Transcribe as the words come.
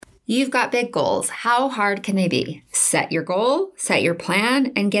You've got big goals. How hard can they be? Set your goal, set your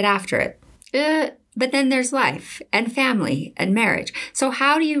plan, and get after it. But then there's life and family and marriage. So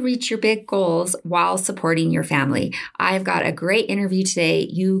how do you reach your big goals while supporting your family? I've got a great interview today.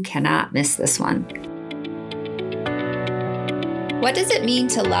 You cannot miss this one. What does it mean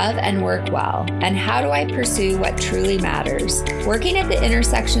to love and work well? And how do I pursue what truly matters? Working at the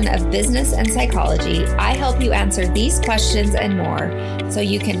intersection of business and psychology, I help you answer these questions and more so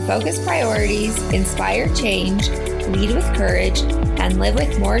you can focus priorities, inspire change, lead with courage, and live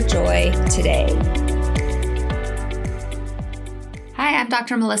with more joy today. Hi, I'm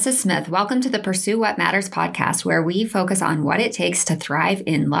Dr. Melissa Smith. Welcome to the Pursue What Matters podcast, where we focus on what it takes to thrive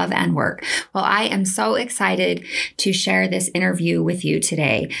in love and work. Well, I am so excited to share this interview with you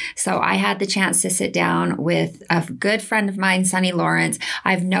today. So I had the chance to sit down with a good friend of mine, Sunny Lawrence.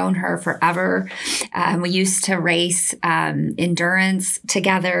 I've known her forever. We used to race endurance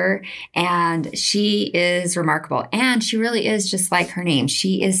together, and she is remarkable. And she really is just like her name.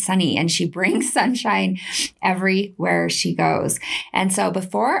 She is Sunny, and she brings sunshine everywhere she goes. And so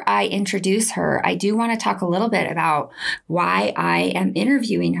before I introduce her, I do want to talk a little bit about why I am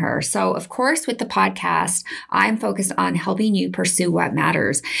interviewing her. So of course, with the podcast, I'm focused on helping you pursue what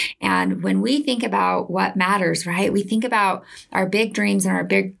matters. And when we think about what matters, right, we think about our big dreams and our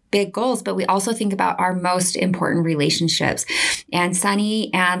big goals, but we also think about our most important relationships. And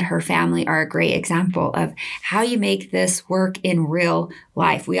Sunny and her family are a great example of how you make this work in real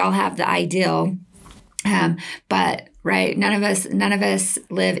life. We all have the ideal, but right, none of us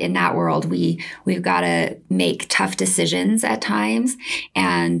live in that world. We've got to make tough decisions at times.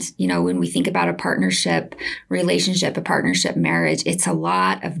 And, you know, when we think about a partnership relationship, a partnership marriage, it's a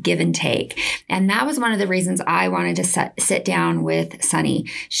lot of give and take. And that was one of the reasons I wanted to sit down with Sunny.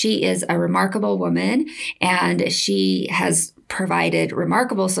 She is a remarkable woman, and she has provided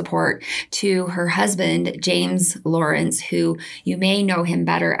remarkable support to her husband, James Lawrence, who you may know him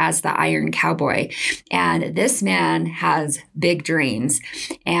better as the Iron Cowboy. And this man has big dreams,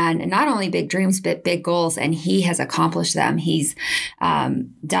 and not only big dreams, but big goals. And he has accomplished them. He's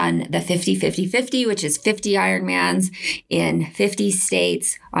done the 50-50-50, which is 50 Ironmans in 50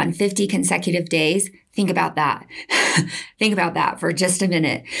 states on 50 consecutive days. Think about that. Think about that for just a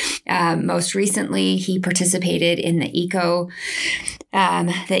minute. Most recently, he participated in the Eco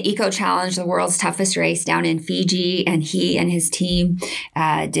Challenge, the world's toughest race down in Fiji, and he and his team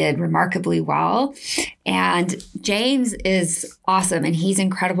did remarkably well. And James is awesome, and he's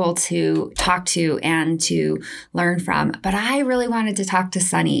incredible to talk to and to learn from. But I really wanted to talk to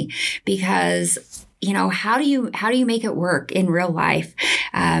Sunny because, you know, how do you make it work in real life?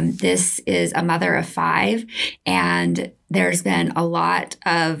 This is a mother of 5, and there's been a lot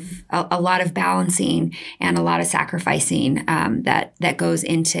of balancing and a lot of sacrificing that goes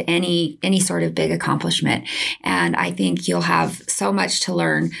into any sort of big accomplishment. And I think you'll have so much to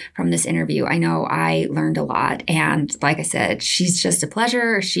learn from this interview. I know I learned a lot, and like I said, she's just a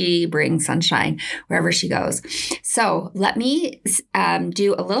pleasure. She brings sunshine wherever she goes. So let me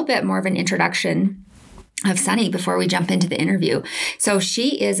do a little bit more of an introduction of Sunny before we jump into the interview. So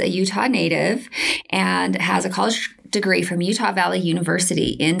she is a Utah native and has a college degree from Utah Valley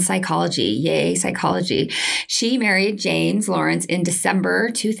University in psychology. Yay, psychology. She married James Lawrence in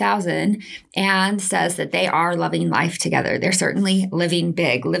December 2000 and says that they are loving life together. They're certainly living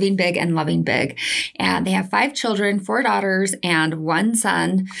big and loving big. And they have 5 children, 4 daughters, and 1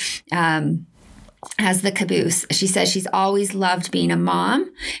 son. As the caboose. She says she's always loved being a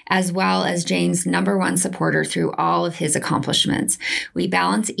mom, as well as James' #1 supporter through all of his accomplishments. We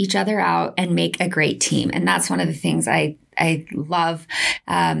balance each other out and make a great team. And that's one of the things I love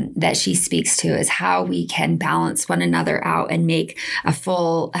that she speaks to, is how we can balance one another out and make a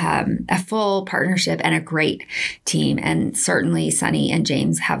full partnership and a great team. And certainly Sunny and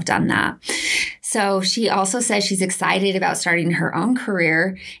James have done that. So she also says she's excited about starting her own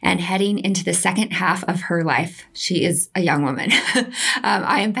career and heading into the second half of her life. She is a young woman.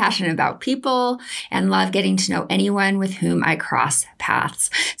 I am passionate about people and love getting to know anyone with whom I cross paths.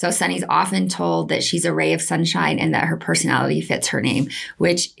 So Sunny's often told that she's a ray of sunshine and that her personality fits her name,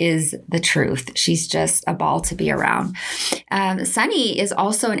 which is the truth. She's just a ball to be around. Sunny is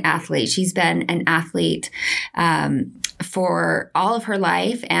also an athlete. She's been an athlete for all of her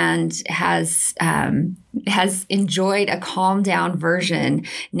life and has has enjoyed a calm down version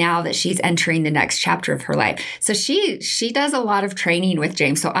now that she's entering the next chapter of her life. So she does a lot of training with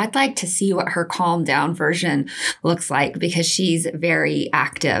James. So I'd like to see what her calm down version looks like, because she's very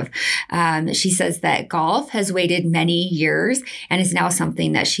active. She says that golf has waited many years and is now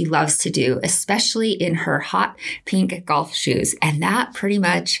something that she loves to do, especially in her hot pink golf shoes. And that pretty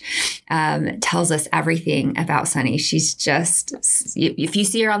much tells us everything about Sunny. She's just, if you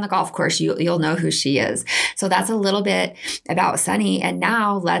see her on the golf course, you'll know who she is. So that's a little bit about Sunny. And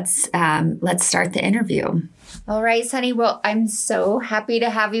now let's start the interview. All right, Sunny. Well, I'm so happy to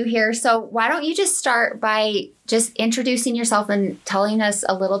have you here. So why don't you just start by just introducing yourself and telling us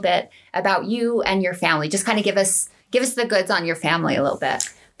a little bit about you and your family. Just kind of give us the goods on your family a little bit.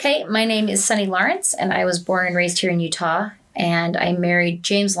 Okay, my name is Sunny Lawrence, and I was born and raised here in Utah. And I married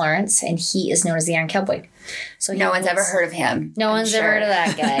James Lawrence, and he is known as the Iron Cowboy. So no one's ever heard of him. No one's ever heard of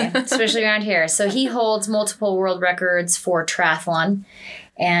that guy, especially around here. So he holds multiple world records for triathlon,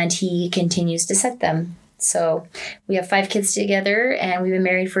 and he continues to set them. So we have 5 kids together, and we've been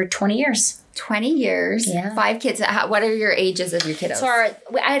married for 20 years. 20 years? Yeah. 5 kids. What are your ages of your kiddos? So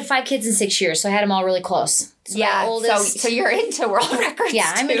I had 5 kids in 6 years, so I had them all really close. So yeah, so you're into world records.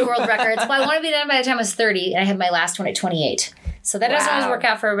 Yeah, I'm into world records. Well, I want to be done by the time I was 30, and I had my last one at 28. So that doesn't always work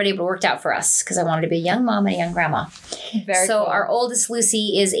out for everybody, but it worked out for us because I wanted to be a young mom and a young grandma. Very cool. Our oldest,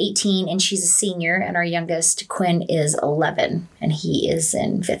 Lucy, is 18, and she's a senior, and our youngest, Quinn, is 11, and he is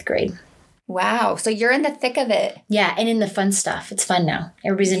in 5th grade. Wow. So you're in the thick of it. Yeah, and in the fun stuff. It's fun now.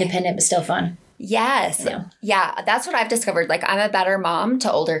 Everybody's independent, but still fun. Yes. Yeah. That's what I've discovered. Like, I'm a better mom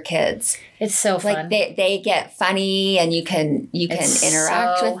to older kids. It's so fun. Like they get funny and you can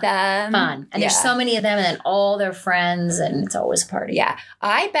interact with them. Fun. And there's so many of them and then all their friends, and it's always a party. Yeah.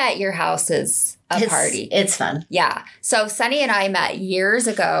 I bet your house is a party. It's fun. Yeah. So Sunny and I met years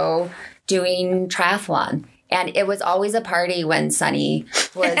ago doing triathlon. And it was always a party when Sunny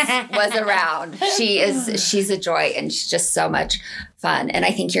was around. She's a joy, and she's just so much fun. And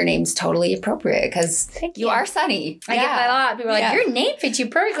I think your name's totally appropriate because you are Sunny. I get that a lot. People are like, your name fits you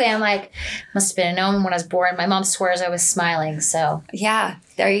perfectly. I'm like, must have been a gnome when I was born. My mom swears I was smiling. So yeah,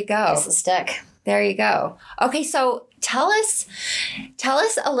 there you go. This is stuck. There you go. Okay, so tell us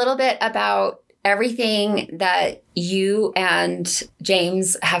a little bit about everything that you and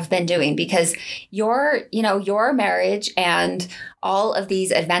James have been doing, because your marriage and all of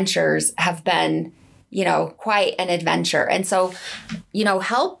these adventures have been, quite an adventure. And so,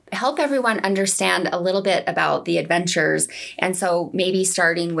 help everyone understand a little bit about the adventures. And so maybe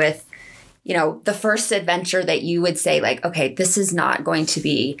starting with, the first adventure that you would say, like, okay, this is not going to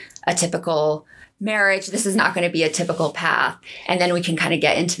be a typical marriage. This is not going to be a typical path. And then we can kind of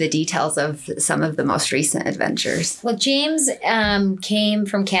get into the details of some of the most recent adventures. Well, James came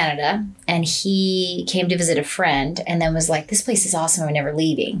from Canada, and he came to visit a friend and then was like, this place is awesome. I'm never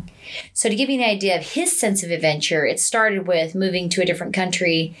leaving. So to give you an idea of his sense of adventure, it started with moving to a different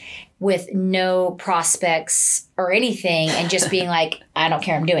country with no prospects or anything and just being like, I don't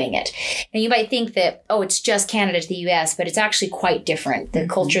care, I'm doing it. Now you might think that, it's just Canada to the US, but it's actually quite different. The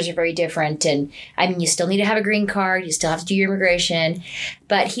cultures are very different. And you still need to have a green card. You still have to do your immigration.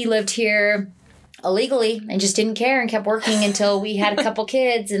 But he lived here illegally and just didn't care and kept working until we had a couple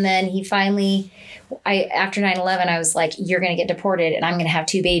kids. And then he finally, after 9/11, I was like, you're going to get deported and I'm going to have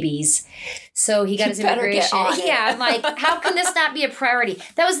 2 babies. So he got his immigration. Yeah, I'm like, how can this not be a priority?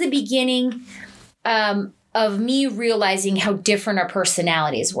 That was the beginning of me realizing how different our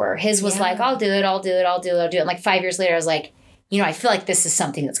personalities were. His was like, I'll do it. And like 5 years later, I was like, I feel like this is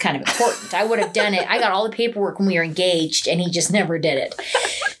something that's kind of important. I would have done it. I got all the paperwork when we were engaged, and he just never did it.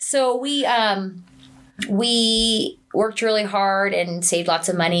 So we worked really hard and saved lots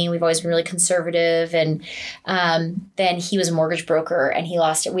of money. We've always been really conservative. And then he was a mortgage broker, and we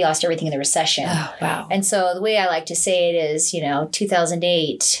lost everything in the recession. Oh, wow. And so the way I like to say it is,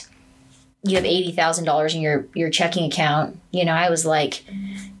 2008, you have $80,000 in your checking account. I was like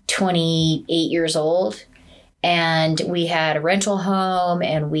 28 years old. And we had a rental home,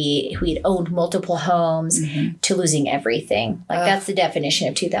 and we had owned multiple homes to losing everything. Like that's the definition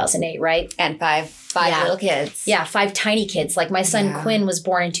of 2008, right? And five little kids. Yeah, 5 tiny kids. Like my son Quinn was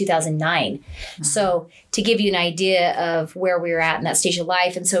born in 2009. So to give you an idea of where we were at in that stage of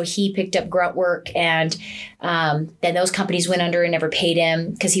life. And so he picked up grunt work, and then those companies went under and never paid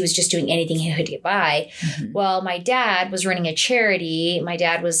him because he was just doing anything he could get by. Well, my dad was running a charity. My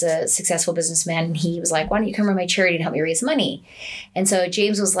dad was a successful businessman, and he was like, why don't you come run my charity and help me raise money? And so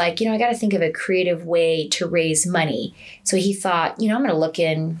James was like, I got to think of a creative way to raise money. So he thought, I'm going to look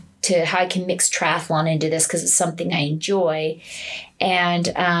in to how I can mix triathlon into this because it's something I enjoy. And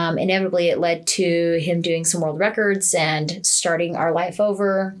inevitably it led to him doing some world records and starting our life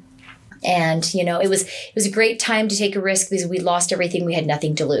over. And, you know, it was a great time to take a risk because we lost everything. We had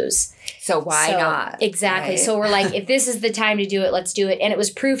nothing to lose. So why not? Exactly. Right? So we're like, if this is the time to do it, let's do it. And it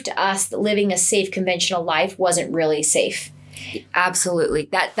was proof to us that living a safe, conventional life wasn't really safe. Absolutely.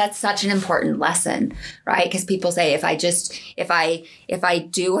 That's such an important lesson, right? Because people say if I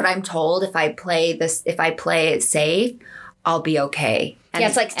do what I'm told, if I play it safe, I'll be okay. And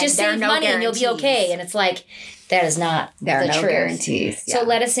it's like just save money and you'll be okay. And it's like that is not the truth. Guarantees. Yeah. So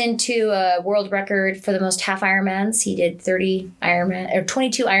led us into a world record for the most half Ironmans. He did 30 Ironman or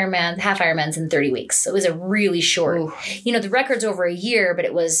 22 Ironmans, half Ironmans in 30 weeks. So it was a really short. Ooh. You know, the record's over a year, but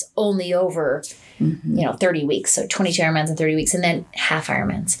it was only over 30 weeks. So 22 Ironmans in 30 weeks and then half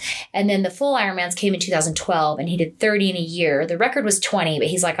Ironmans. And then the full Ironmans came in 2012 and he did 30 in a year. The record was 20, but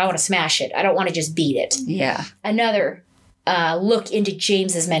he's like, I want to smash it. I don't want to just beat it. Yeah. Another look into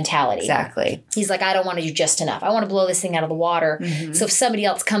James's mentality. Exactly. He's like, I don't want to do just enough. I want to blow this thing out of the water. Mm-hmm. So if somebody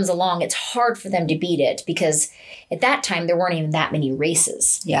else comes along, it's hard for them to beat it because at that time there weren't even that many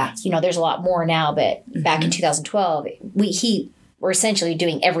races. Yeah. You know, there's a lot more now, but back in 2012, we're essentially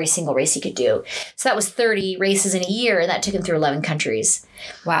doing every single race he could do. So that was 30 races in a year, and that took him through 11 countries.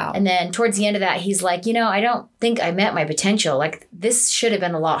 Wow. And then towards the end of that, he's like, you know, I don't think I met my potential. Like, this should have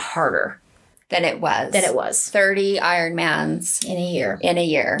been a lot harder. Than it was. 30 Ironmans. In a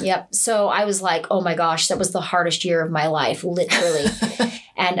year. Yep. So I was like, oh my gosh, that was the hardest year of my life, literally.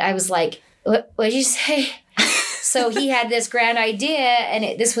 And I was like, what did you say? So he had this grand idea,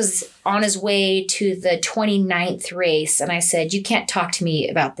 and this was on his way to the 29th race. And I said, you can't talk to me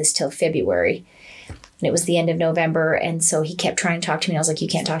about this till February. And it was the end of November. And so he kept trying to talk to me. I was like, you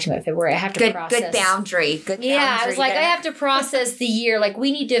can't talk to me about February. I have to process. Good boundary. Yeah, I was like, I have to process the year. Like,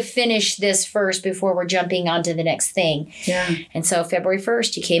 we need to finish this first before we're jumping onto the next thing. Yeah. And so February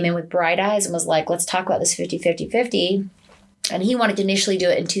 1st, he came in with bright eyes and was like, let's talk about this 50-50-50. And he wanted to initially do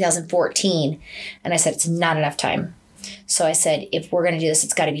it in 2014. And I said, it's not enough time. So I said, if we're going to do this,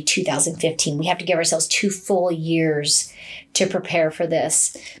 it's got to be 2015. We have to give ourselves 2 full years to prepare for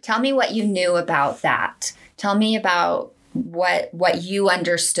this. Tell me what you knew about that. Tell me about what you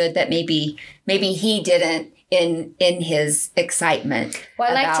understood that maybe he didn't in his excitement.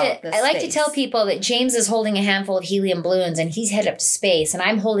 Well, I like to tell people that James is holding a handful of helium balloons and he's headed up to space, and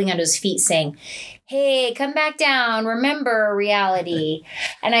I'm holding onto his feet saying, hey, come back down. Remember reality.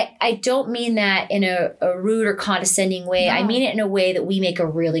 And I don't mean that in a rude or condescending way. No. I mean it in a way that we make a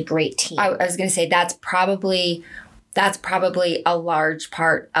really great team. I was going to say that's probably a large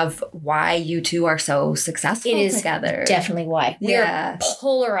part of why you two are so successful together. Definitely why. Yeah. We're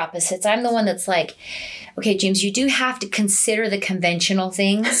polar opposites. I'm the one that's like, okay, James, you do have to consider the conventional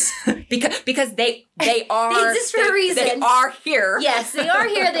things. because they are they exist for a reason. They are here. Yes, they are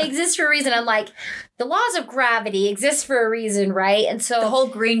here. They exist for a reason. I'm like, the laws of gravity exist for a reason, right? And so the whole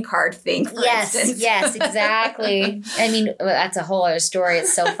green card thing, for instance. Yes, exactly. I mean, that's a whole other story.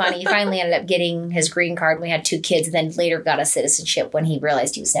 It's so funny. He finally ended up getting his green card when we had 2 kids, and then later got a citizenship when he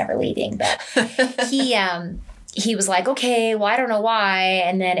realized he was never leaving. But he was like, okay, well, I don't know why.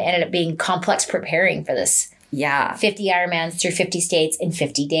 And then it ended up being complex preparing for this. Yeah. 50 Ironmans through 50 states in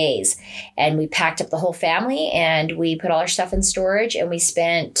 50 days. And we packed up the whole family and we put all our stuff in storage, and we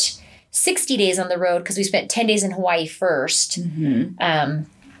spent 60 days on the road because we spent 10 days in Hawaii first. Mm-hmm. And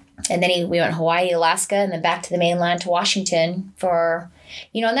then we went Hawaii, Alaska, and then back to the mainland to Washington for,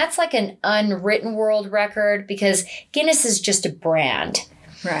 and that's like an unwritten world record because Guinness is just a brand.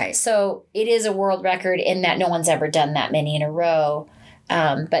 Right. So it is a world record in that no one's ever done that many in a row.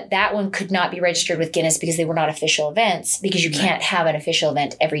 But that one could not be registered with Guinness because they were not official events, because you can't have an official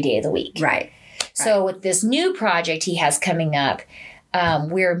event every day of the week. Right. So with this new project he has coming up,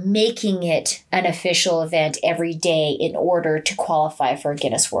 we're making it an official event every day in order to qualify for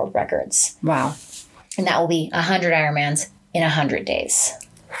Guinness World Records. Wow. And that will be 100 Ironmans in 100 days.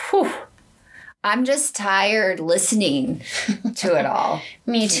 Whew. I'm just tired listening to it all.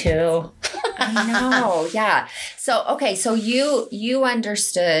 Me too. I know. Yeah. So, okay. So you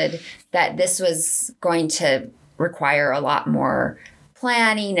understood that this was going to require a lot more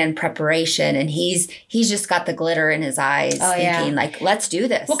planning and preparation, and he's just got the glitter in his eyes thinking like, let's do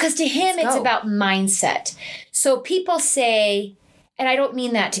this. Well, because to him it's about mindset. So people say, and I don't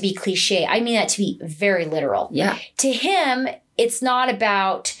mean that to be cliche, I mean that to be very literal. Yeah. To him, it's not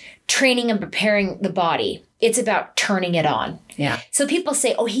about training and preparing the body. It's about turning it on. Yeah. So people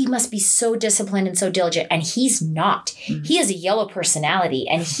say, oh, he must be so disciplined and so diligent. And he's not. Mm-hmm. He has a yellow personality,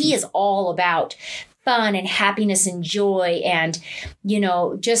 and he is all about fun and happiness and joy and,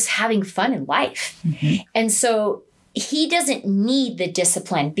 just having fun in life. Mm-hmm. And so he doesn't need the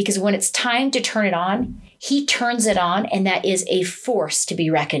discipline because when it's time to turn it on, he turns it on, and that is a force to be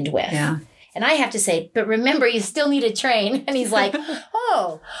reckoned with. Yeah. And I have to say, but remember, you still need to train. And he's like,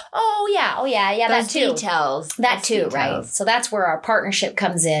 oh, yeah, that Those too. details. That Those too, details. right? So that's where our partnership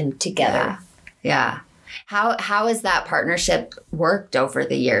comes in together. Yeah. How has that partnership worked over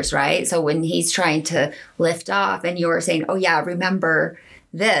the years, right? So when he's trying to lift off and you're saying, oh yeah, remember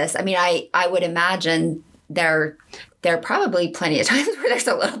this. I mean, I would imagine there are probably plenty of times where there's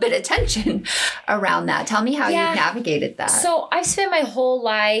a little bit of tension around that. Tell me how you navigated that. So I've spent my whole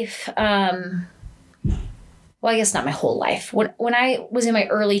life, well, I guess not my whole life. When I was in my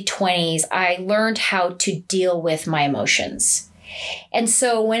early 20s, I learned how to deal with my emotions. And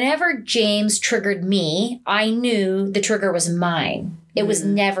so whenever James triggered me, I knew the trigger was mine. It was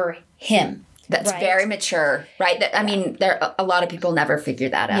never him. That's right? very mature, right? I mean, a lot of people never figure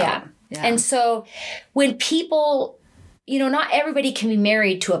that out. Yeah. And so when people, not everybody can be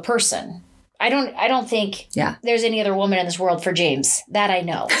married to a person. I don't think there's any other woman in this world for James. That I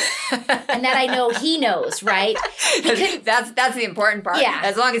know. And that I know he knows, right? That's the important part. Yeah.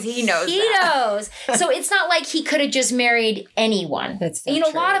 As long as he knows He knows. So it's not like he could have just married anyone. That's so a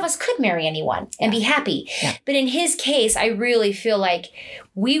true. lot of us could marry anyone and be happy. Yeah. But in his case, I really feel like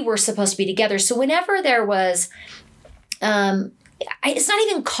we were supposed to be together. So whenever there was it's not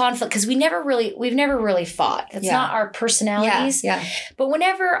even conflict because we've never really fought. That's not our personalities. Yeah. But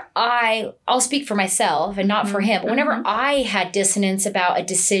whenever I'll speak for myself and not for him. But whenever I had dissonance about a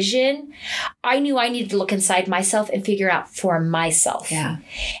decision, I knew I needed to look inside myself and figure out for myself. Yeah.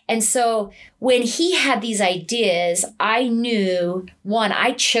 And so when he had these ideas, I knew, one,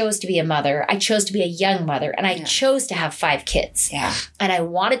 I chose to be a mother. I chose to be a young mother. And I chose to have 5 kids. Yeah. And I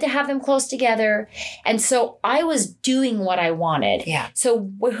wanted to have them close together. And so I was doing what I wanted. Yeah. So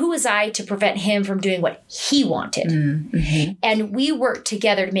who was I to prevent him from doing what he wanted? Mm-hmm. And we worked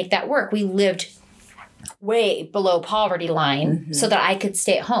together to make that work. We lived way below poverty line so that I could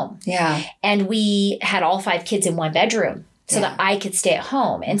stay at home. Yeah. And we had all 5 kids in one bedroom so that I could stay at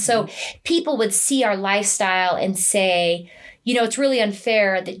home. And so people would see our lifestyle and say, it's really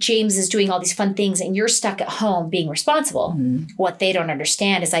unfair that James is doing all these fun things and you're stuck at home being responsible. What they don't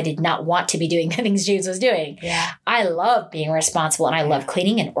understand is I did not want to be doing the things James was doing. Yeah. I love being responsible and I love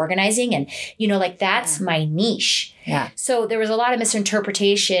cleaning and organizing and, that's my niche. Yeah. So there was a lot of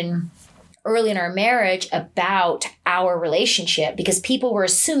misinterpretation early in our marriage about our relationship because people were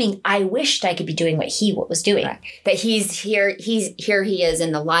assuming I wished I could be doing what he was doing. Right. That he's here he is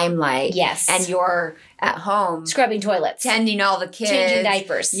in the limelight. Yes. And you're at home Scrubbing toilets. tending all the kids. Changing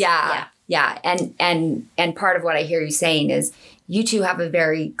diapers. Yeah. And part of what I hear you saying is you two have a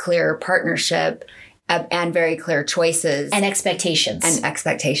very clear partnership and very clear choices. And expectations.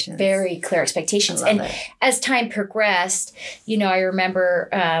 Very clear expectations. I love And it. as time progressed, I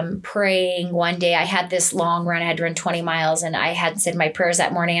remember praying one day. I had this long run. I had to run 20 miles and I hadn't said my prayers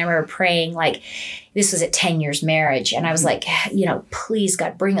that morning. I remember praying like, this was at 10 years marriage. And I was like, please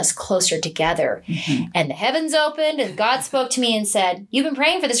God, bring us closer together. And the heavens opened and God spoke to me and said, you've been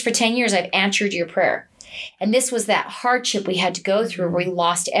praying for this for 10 years. I've answered your prayer. And this was that hardship we had to go through where we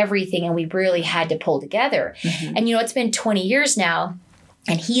lost everything and we really had to pull together. And, it's been 20 years now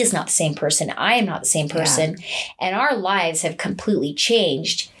and he is not the same person. I am not the same person. And our lives have completely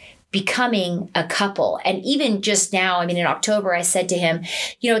changed becoming a couple. And even just now, in October, I said to him,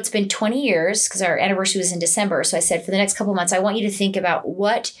 it's been 20 years because our anniversary was in December. So I said, for the next couple of months, I want you to think about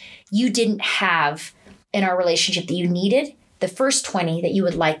what you didn't have in our relationship that you needed the first 20 that you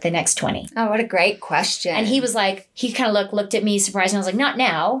would like the next 20. Oh, what a great question. And he was like, he kind of looked at me surprised. And I was like, not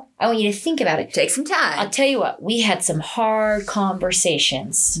now. I want you to think about it. Take some time. I'll tell you what, we had some hard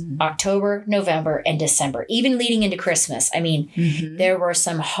conversations, October, November, and December, even leading into Christmas. There were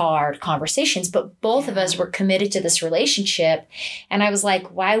some hard conversations, but both of us were committed to this relationship. And I was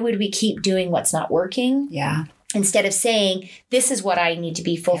like, why would we keep doing what's not working? Yeah. Instead of saying, this is what I need to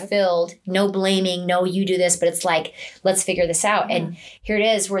be fulfilled, no blaming, no, you do this, but it's like, let's figure this out. And here it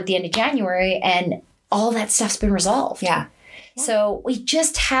is, we're at the end of January and all that stuff's been resolved. Yeah. So we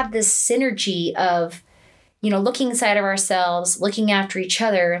just have this synergy of, looking inside of ourselves, looking after each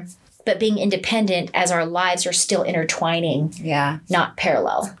other, but being independent as our lives are still intertwining, not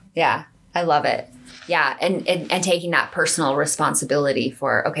parallel. Yeah. I love it. Yeah. And taking that personal responsibility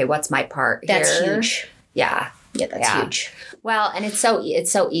for, okay, what's my part here? That's huge. Yeah. Yeah, that's huge. Well, and it's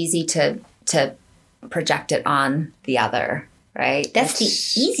so easy to project it on the other. right? That's the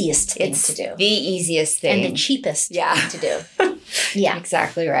easiest thing to do. The easiest thing. And the cheapest thing to do. Yeah.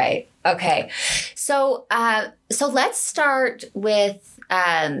 Exactly right. Okay. So let's start with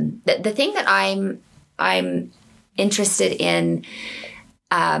the thing that I'm interested in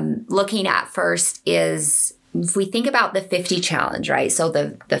looking at first is if we think about the 50 challenge, right? So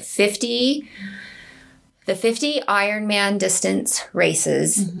the 50 Ironman distance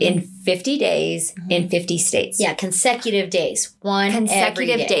races in 50 days in 50 states. Yeah, consecutive days.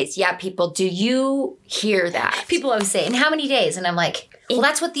 Consecutive days. Yeah, people, do you hear that? People always say, and how many days? And I'm like, well,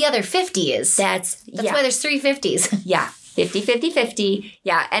 that's what the other 50 is. That's why there's 3 50s. Yeah. 50, 50, 50.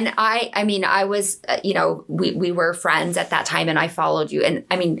 Yeah. And I mean, I was, we were friends at that time and I followed you. And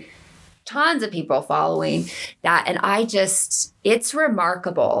I mean, tons of people following that. And it's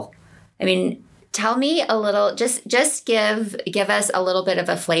remarkable. I mean, tell me a little, just give us a little bit of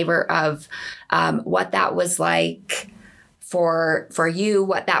a flavor of what that was like for you,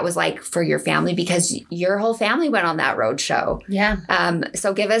 what that was like for your family, because your whole family went on that road show. Yeah.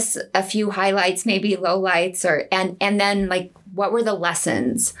 So give us a few highlights, maybe lowlights, and then like what were the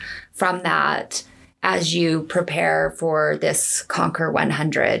lessons from that as you prepare for this Conquer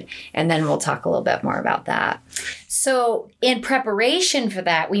 100? And then we'll talk a little bit more about that. So in preparation for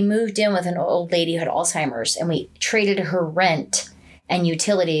that, we moved in with an old lady who had Alzheimer's, and we traded her rent and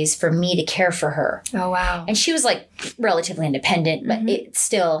utilities for me to care for her. Oh, wow. And she was like relatively independent, but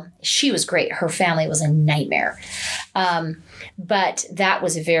she was great. Her family was a nightmare. But that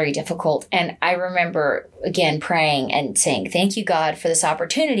was very difficult. And I remember, again, praying and saying, thank you, God, for this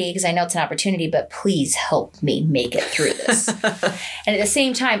opportunity, because I know it's an opportunity, but please help me make it through this. And at the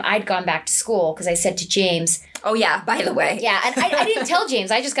same time, I'd gone back to school because I said to James, oh, yeah, by the way. Yeah, and I didn't tell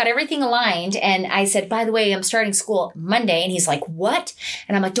James. I just got everything aligned. And I said, by the way, I'm starting school Monday. And he's like, what?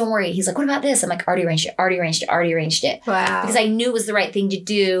 And I'm like, don't worry. He's like, what about this? I'm like, already arranged it. Wow. Because I knew it was the right thing to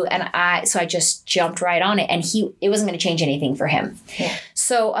do. And so I just jumped right on it. And it wasn't going to change anything for him. Yeah.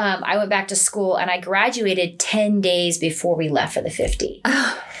 So I went back to school and I graduated 10 days before we left for the 50.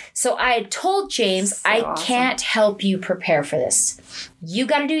 So I had told James, I can't help you prepare for this. You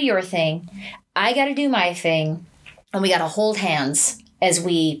got to do your thing. I got to do my thing, and we got to hold hands as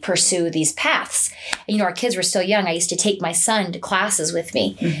we pursue these paths. And, our kids were still young. I used to take my son to classes with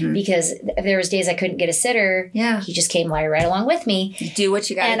me because there was days I couldn't get a sitter. Yeah. He just came right along with me. Do what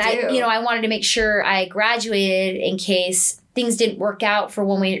you got to do. And I wanted to make sure I graduated in case things didn't work out for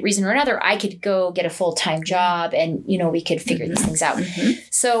one reason or another. I could go get a full-time job and, we could figure these things out.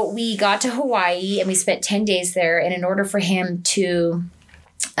 So we got to Hawaii and we spent 10 days there. And in order for him to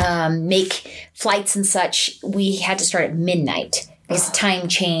make flights and such, we had to start at midnight because the time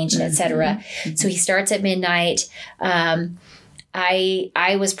changed and et cetera. So he starts at midnight.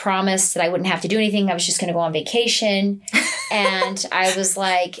 I was promised that I wouldn't have to do anything. I was just going to go on vacation. And I was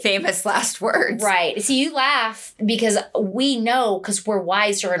like... famous last words. Right. See, you laugh because we know because we're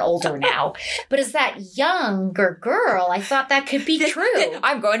wiser and older now. But as that younger girl, I thought that could be true.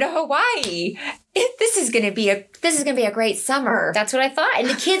 I'm going to Hawaii. This is going to be a great summer. That's what I thought. And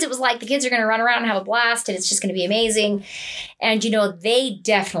the kids, it was like the kids are going to run around and have a blast and it's just going to be amazing. And, they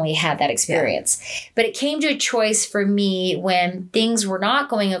definitely had that experience. Yeah. But it came to a choice for me when things were not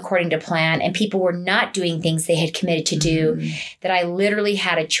going according to plan and people were not doing things they had committed to do, that I literally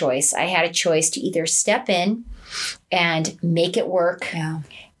had a choice. I had a choice to either step in and make it work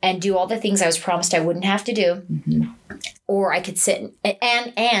and do all the things I was promised I wouldn't have to do. Or I could sit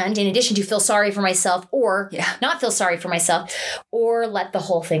and in addition to feel sorry for myself or not feel sorry for myself or let the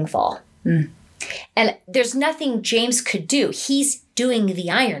whole thing fall. And there's nothing James could do. He's doing the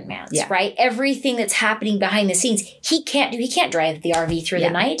Ironmans, right? Everything that's happening behind the scenes, he can't do. He can't drive the RV through the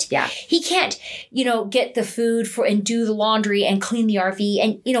night. Yeah. He can't, get the food and do the laundry and clean the RV.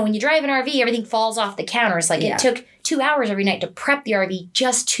 And, when you drive an RV, everything falls off the counters. Like it took 2 hours every night to prep the RV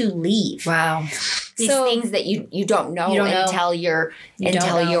just to leave. Wow. These things that you don't know until you're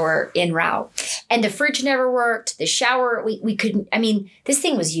en route. And the fridge never worked. The shower, we couldn't. I mean, this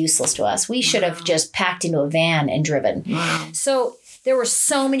thing was useless to us. We should have just packed into a van and driven. Wow. So there were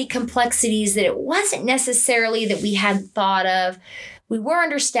so many complexities that it wasn't necessarily that we hadn't thought of. We were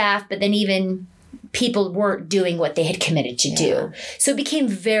understaffed, but then even people weren't doing what they had committed to do. So it became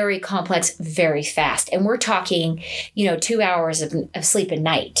very complex, very fast. And we're talking, 2 hours of sleep a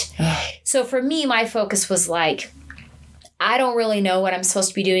night. So for me, my focus was like, I don't really know what I'm supposed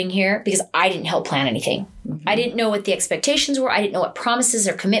to be doing here because I didn't help plan anything. I didn't know what the expectations were. I didn't know what promises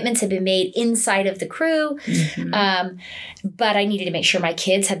or commitments had been made inside of the crew. But I needed to make sure my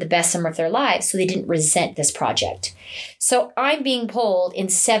kids had the best summer of their lives so they didn't resent this project. So I'm being pulled in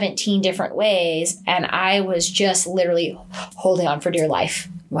 17 different ways, and I was just literally holding on for dear life.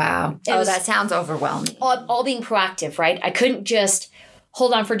 Wow. That sounds overwhelming. All being proactive, right? I couldn't just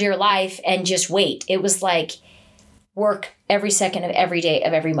hold on for dear life and just wait. It was like work every second of every day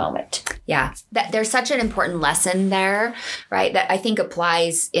of every moment. Yeah. There's such an important lesson there, right? That I think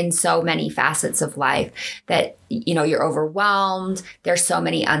applies in so many facets of life that, you're overwhelmed. There's so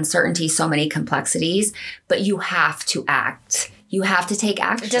many uncertainties, so many complexities, but you have to act. You have to take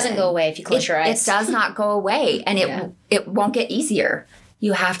action. It doesn't go away if you close your eyes. It does not go away, and it won't get easier.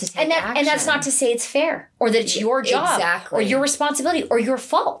 You have to take action. And that's not to say it's fair or that it's your job or your responsibility or your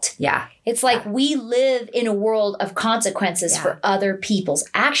fault. Yeah. It's like we live in a world of consequences for other people's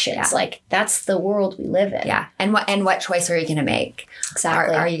actions. Yeah. Like that's the world we live in. Yeah. And what choice are you going to make?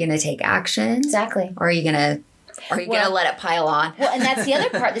 Exactly. Are you going to take action? Exactly. Or are you going to let it pile on? Well, and that's the other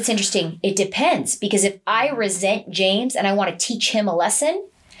part that's interesting. It depends, because if I resent James and I want to teach him a lesson,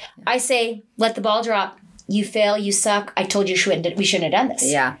 I say, let the ball drop. You fail, you suck. I told you we shouldn't have done this.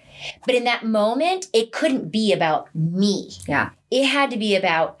 Yeah. But in that moment, it couldn't be about me. Yeah. It had to be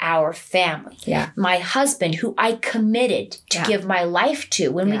about our family. Yeah. My husband, who I committed to give my life to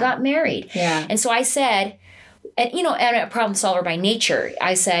when we got married. Yeah. And so I said, and I'm a problem solver by nature.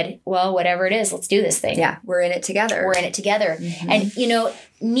 I said, well, whatever it is, let's do this thing. Yeah. We're in it together. Mm-hmm. And,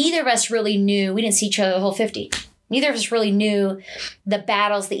 neither of us really knew. We didn't see each other the whole 50. Neither of us really knew the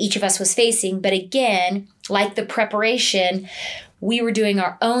battles that each of us was facing. But again, like the preparation, we were doing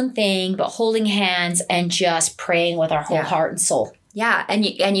our own thing, but holding hands and just praying with our whole heart and soul. Yeah. And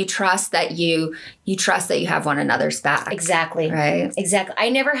you trust that you trust that you have one another's back. Exactly. Right. Exactly. I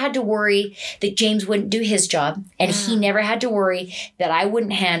never had to worry that James wouldn't do his job. And he never had to worry that I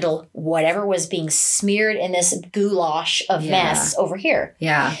wouldn't handle whatever was being smeared in this goulash of mess over here.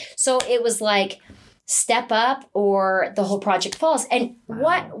 Yeah. So it was like, step up or the whole project falls. And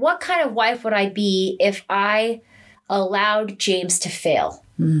what kind of wife would I be if I allowed James to fail?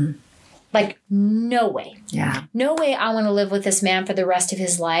 Like, no way. Yeah. No way I want to live with this man for the rest of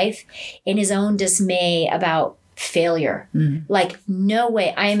his life in his own dismay about failure. Like, no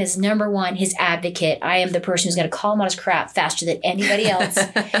way. I am his number one, his advocate. I am the person who's going to call him on his crap faster than anybody else.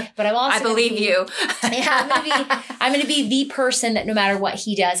 But I'm also I believe you. I'm going to be the person that no matter what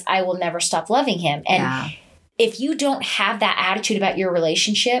he does, I will never stop loving him. And if you don't have that attitude about your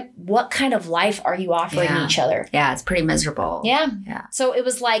relationship, what kind of life are you offering each other? Yeah, it's pretty miserable. Yeah. Yeah. So it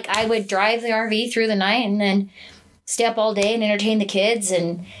was like I would drive the RV through the night and then stay up all day and entertain the kids.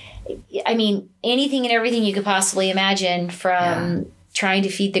 And I mean, anything and everything you could possibly imagine, from trying to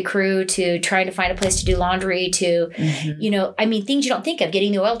feed the crew to trying to find a place to do laundry to, things you don't think of,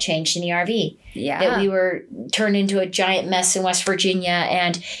 getting the oil changed in the RV. Yeah. That we were turned into a giant mess in West Virginia.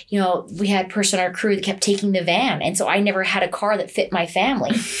 And, we had a person on our crew that kept taking the van. And so I never had a car that fit my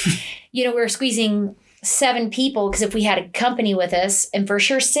family. We were squeezing 7 people because if we had a company with us, and for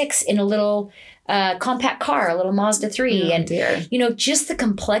sure 6 in a little compact car, a little Mazda 3. Just the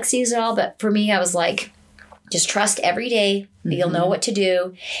complexities of it all. But for me, I was like, just trust every day that you'll know what to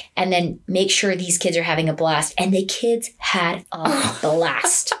do, and then make sure these kids are having a blast. And the kids had a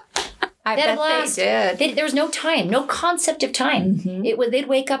blast. I bet they did. There was no time, no concept of time. They'd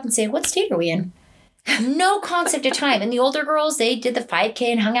wake up and say, what state are we in? No concept of time. And the older girls, they did the 5K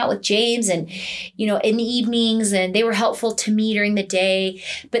and hung out with James and, in the evenings, and they were helpful to me during the day,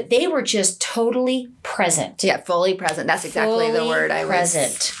 but they were just totally present. Yeah, fully present. That's exactly the word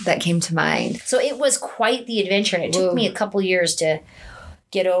that came to mind. So it was quite the adventure, and it took me a couple years to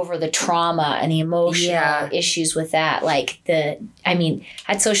get over the trauma and the emotional issues with that. I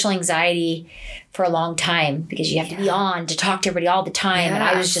had social anxiety for a long time because you have to be on to talk to everybody all the time. Yeah, and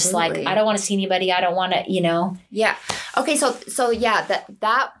I was just like, I don't want to see anybody. I don't want to, Yeah. Okay. So yeah,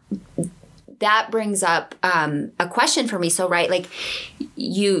 that brings up a question for me. So, right, like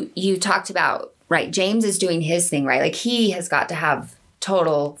you talked about, right, James is doing his thing, right? Like he has got to have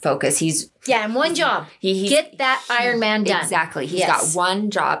total focus. And one job. Get that Ironman done. Exactly. He's got one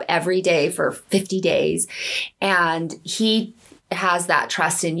job every day for 50 days. And he has that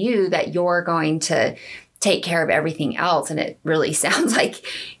trust in you that you're going to take care of everything else. And it really sounds like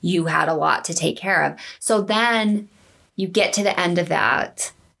you had a lot to take care of. So then you get to the end of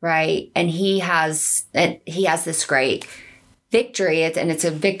that, right? And he has this great victory, and it's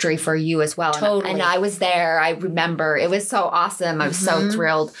a victory for you as well. Totally. And I was there. I remember it was so awesome. I was so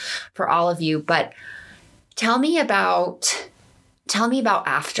thrilled for all of you. But tell me about tell me about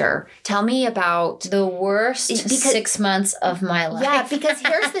after. Tell me about the worst 6 months of my life. Yeah, because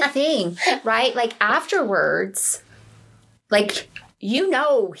here's the thing, right? Like afterwards, like,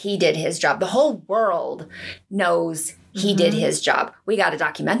 he did his job. The whole world knows he did his job. We got a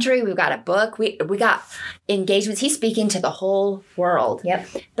documentary. We got a book. We got engagements. He's speaking to the whole world. Yep.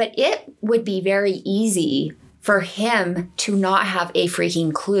 But it would be very easy for him to not have a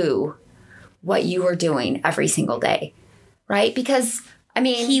freaking clue what you were doing every single day, right? Because, I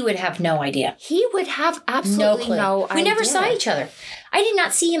mean, he would have no idea. He would have absolutely no idea. We never saw each other. I did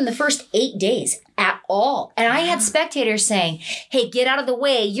not see him the first 8 days at all. And I had spectators saying, hey, get out of the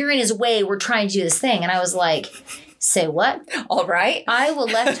way. You're in his way. We're trying to do this thing. And I was like, say what? All right. I will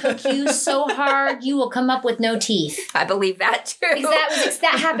left hook you so hard, you will come up with no teeth. I believe that too. Because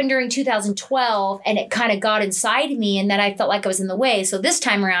that happened during 2012, and it kind of got inside me, and then I felt like I was in the way. So this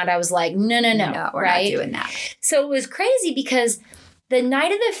time around, I was like, no, we're not doing that. So it was crazy because the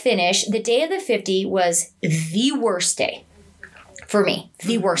night of the finish, the day of the 50, was the worst day. For me,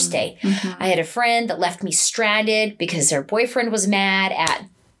 the worst day. I had a friend that left me stranded because her boyfriend was mad at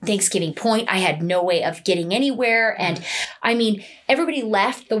Thanksgiving Point. I had no way of getting anywhere. And I mean, everybody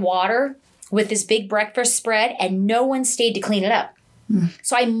left the water with this big breakfast spread and no one stayed to clean it up.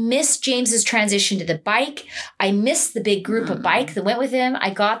 So I missed James's transition to the bike. I missed the big group of bike that went with him.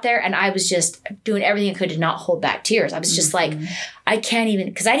 I got there and I was just doing everything I could to not hold back tears. I was just like, I can't even,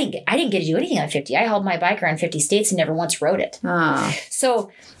 because I didn't get to do anything on 50. I held my bike around 50 states and never once rode it. So,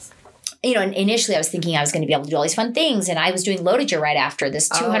 initially I was thinking I was going to be able to do all these fun things. And I was doing Lotager right after this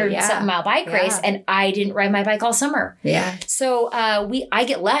 207-mile bike race. And I didn't ride my bike all summer. Yeah. So I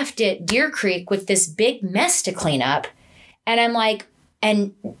get left at Deer Creek with this big mess to clean up. And I'm like,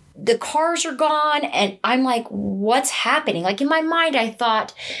 and the cars are gone. And I'm like, what's happening? Like in my mind, I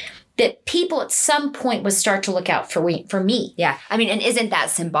thought that people at some point would start to look out for me. Yeah. I mean, and isn't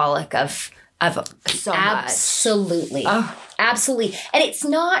that symbolic of so much? Absolutely. Absolutely. And it's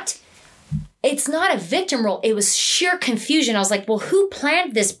not a victim role. It was sheer confusion. I was like, well, who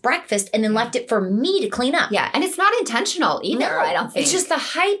planned this breakfast and then left it for me to clean up? Yeah. And it's not intentional either, no, I don't think. It's just the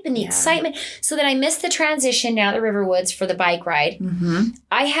hype and the excitement. So then I missed the transition down at the Riverwoods for the bike ride.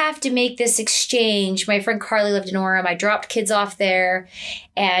 I have to make this exchange. My friend Carly lived in Orem. I dropped kids off there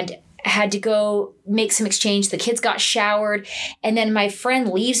and had to go make some exchange. The kids got showered. And then my friend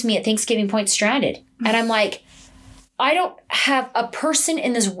leaves me at Thanksgiving Point stranded. And I'm like, I don't have a person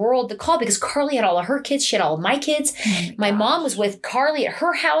in this world to call because Carly had all of her kids. She had all of my kids. My mom was with Carly at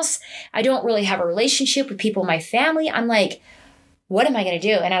her house. I don't really have a relationship with people in my family. I'm like, what am I going to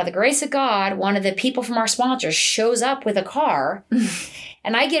do? And out of the grace of God, one of the people from our sponsors shows up with a car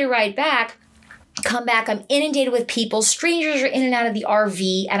and I get a ride back, come back. I'm inundated with people. Strangers are in and out of the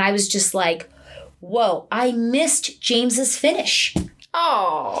RV. And I was just like, whoa, I missed James's finish.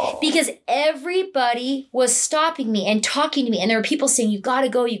 Oh. Because everybody was stopping me and talking to me. And there were people saying, you got to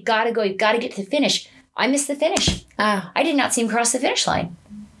go, you got to go, you got to get to the finish. I missed the finish. I did not see him cross the finish line.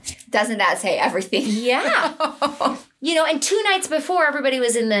 Doesn't that say everything? Yeah. And 2 nights before, everybody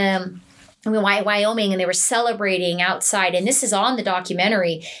was in Wyoming and they were celebrating outside. And this is on the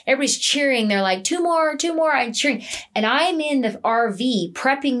documentary. Everybody's cheering. They're like, two more. I'm cheering. And I'm in the RV,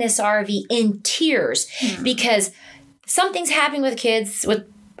 prepping this RV in tears because something's happening with kids, with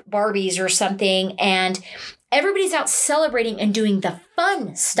Barbies or something, and everybody's out celebrating and doing the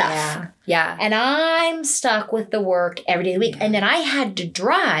fun stuff. Yeah. And I'm stuck with the work every day of the week. And then I had to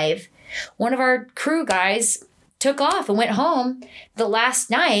drive. One of our crew guys took off and went home the last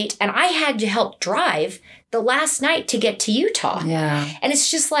night, and I had to help drive the last night to get to Utah. Yeah. And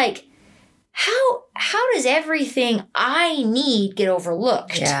it's just like, how does everything I need get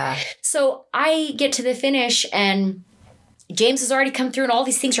overlooked? Yeah. So I get to the finish and James has already come through and all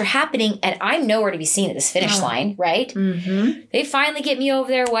these things are happening and I'm nowhere to be seen at this finish line, right? They finally get me over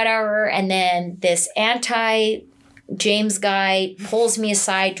there, whatever. And then this anti-James guy pulls me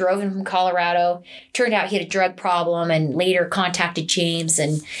aside, drove him from Colorado. Turned out he had a drug problem and later contacted James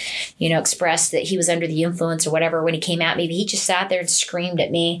and, expressed that he was under the influence or whatever when he came at me. But he just sat there and screamed at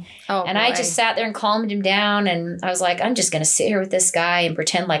me. I just sat there and calmed him down. And I was like, I'm just going to sit here with this guy and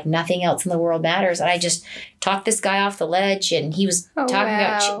pretend like nothing else in the world matters. And I just talked this guy off the ledge and he was talking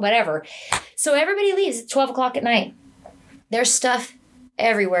about whatever. So everybody leaves at 12 o'clock at night. There's stuff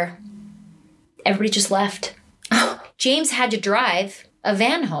everywhere. Everybody just left. James had to drive a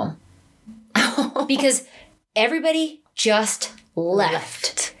van home because everybody just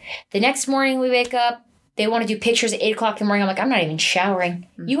left. The next morning we wake up, They want to do pictures at 8 o'clock in the morning. I'm like, I'm not even showering.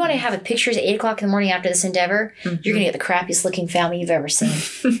 Mm-hmm. You want to have a pictures at 8 o'clock in the morning after this endeavor? Mm-hmm. You're going to get the crappiest looking family you've ever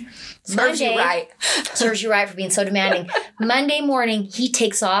seen. Serves you right. Serves you right for being so demanding. Monday morning, he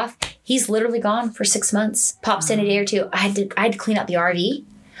takes off. He's literally gone for 6 months. Pops in a day or two. I had to clean out the RV.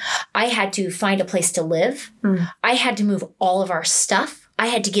 I had to find a place to live. I had to move all of our stuff. I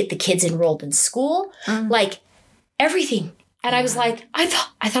had to get the kids enrolled in school. Like, everything. And I was like, I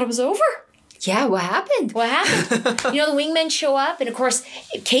thought it was over. Yeah, what happened? What happened? You know, the wingmen show up. And, of course,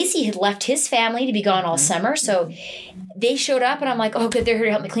 Casey had left his family to be gone all summer. So they showed up, and I'm like, oh, good, they're here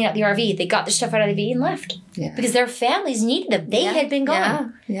to help me clean out the RV. They got their stuff out of the RV and left. Yeah. Because their families needed them. They had been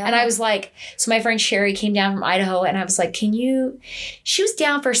gone. Yeah. And I was like, so my friend Sherry came down from Idaho, and I was like, she was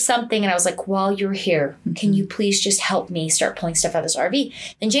down for something. And I was like, while you're here, can you please just help me start pulling stuff out of this RV?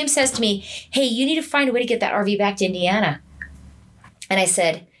 Then James says to me, hey, you need to find a way to get that RV back to Indiana. And I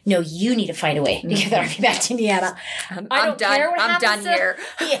said, no, you need to find a way to get that RV back to Indiana. I don't care what happens. I'm done here.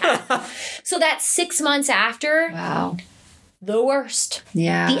 Yeah. So that's 6 months after. Wow. The worst.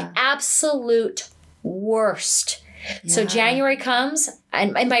 Yeah. The absolute worst. Yeah. So January comes,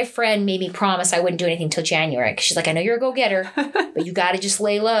 and my friend made me promise I wouldn't do anything until January. Because she's like, I know you're a go-getter, but you got to just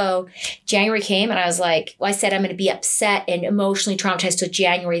lay low. January came, and I was like, well, I said I'm going to be upset and emotionally traumatized till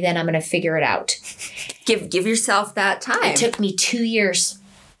January. Then I'm going to figure it out. Give yourself that time. It took me 2 years.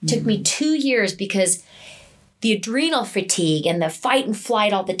 It took me 2 years because the adrenal fatigue and the fight and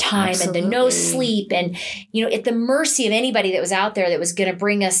flight all the time and the no sleep and, you know, at the mercy of anybody that was out there that was going to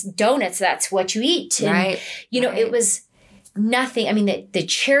bring us donuts, that's what you eat. And, right. You know, it was nothing. I mean, the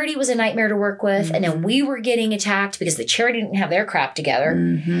charity was a nightmare to work with. And then we were getting attacked because the charity didn't have their crap together.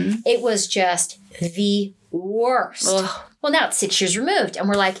 It was just the worst. Ugh. Well, now it's 6 years removed and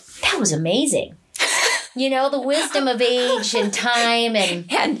we're like, that was amazing. You know, the wisdom of age and time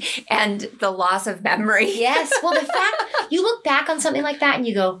and the loss of memory. Yes. Well, the fact you look back on something like that and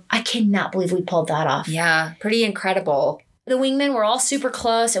you go, I cannot believe we pulled that off. Yeah. Pretty incredible. The wingmen were all super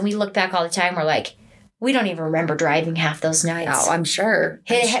close and we look back all the time. We're like, we don't even remember driving half those nights. Oh, I'm sure.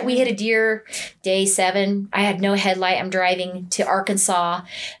 We hit a deer day 7. I had no headlight. I'm driving to Arkansas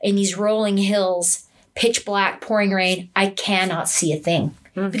in these rolling hills, pitch black, pouring rain. I cannot see a thing.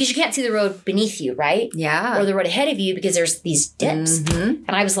 Because you can't see the road beneath you, right? Yeah. Or the road ahead of you because there's these dips. And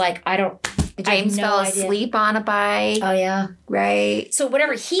I was like, James fell asleep on a bike. Oh, yeah. Right. So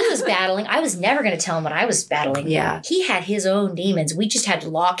whatever he was battling, I was never going to tell him what I was battling. Yeah. He had his own demons. We just had to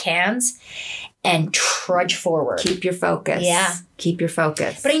lock hands and trudge forward. Keep your focus. Yeah. Keep your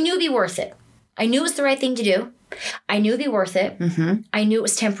focus. But I knew it'd be worth it. I knew it was the right thing to do. I knew it'd be worth it. I knew it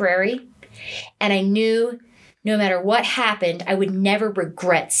was temporary. And I knew no matter what happened, I would never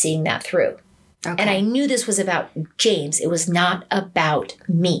regret seeing that through. Okay. And I knew this was about James. It was not about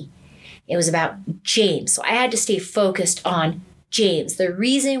me. It was about James. So I had to stay focused on James, the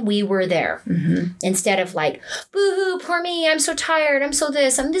reason we were there. Instead of like, boo-hoo, poor me, I'm so tired, I'm so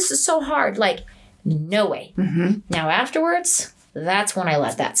this is so hard. Like, no way. Now afterwards, that's when I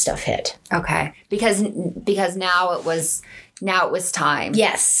let that stuff hit. Okay. Because now it was time.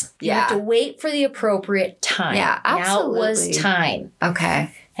 Yes. You have to wait for the appropriate time. Yeah, absolutely. Now it was time.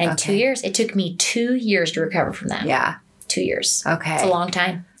 Okay. And 2 years. It took me 2 years to recover from that. Yeah. 2 years. Okay. It's a long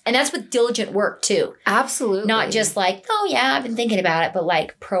time. And that's with diligent work, too. Absolutely. Not just like, oh, yeah, I've been thinking about it, but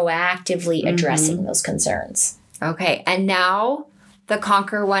like proactively addressing those concerns. Okay. And now the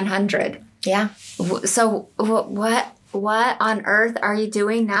Conquer 100. Yeah. So what on earth are you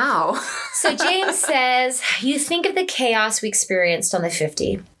doing now? So James says, you think of the chaos we experienced on the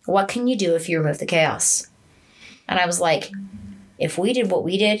 50. What can you do if you remove the chaos? And I was like, if we did what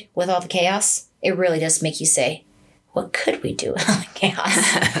we did with all the chaos, it really does make you say, what could we do with all the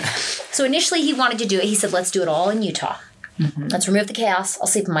chaos? So initially he wanted to do it. He said, let's do it all in Utah. Let's remove the chaos. I'll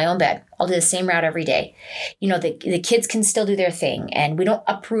sleep in my own bed. I'll do the same route every day. You know, the kids can still do their thing and we don't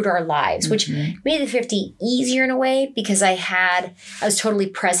uproot our lives, which made the 50 easier in a way because I was totally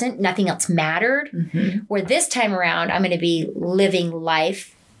present. Nothing else mattered. Where this time around, I'm going to be living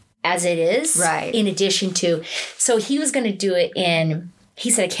life as it is. Right. In addition to, so he was going to do it he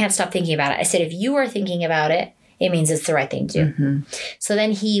said, I can't stop thinking about it. I said, if you are thinking about it, it means it's the right thing to do. So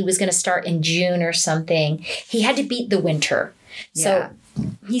then he was going to start in June or something. He had to beat the winter. So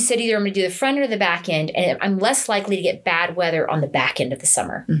he said either I'm going to do the front or the back end, and I'm less likely to get bad weather on the back end of the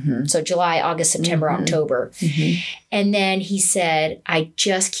summer. So July, August, September, October. And then he said, I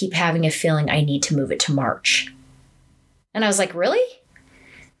just keep having a feeling I need to move it to March. And I was like, really?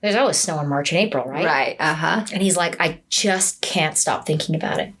 There's always snow in March and April, right? Right. And he's like, I just can't stop thinking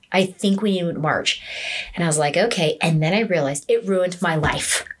about it. I think we need to March. And I was like, okay. And then I realized it ruined my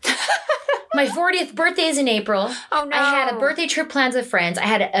life. my 40th birthday is in April. Oh, no. I had a birthday trip planned with friends. I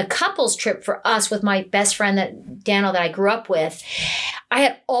had a couples trip for us with my best friend, Daniel, that I grew up with. I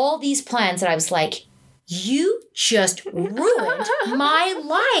had all these plans that I was like, you just ruined my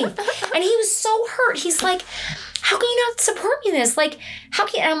life. And he was so hurt. He's like, how can you not support me in this? Like, how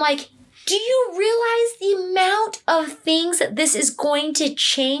can you? And I'm like, do you realize the amount of things that this is going to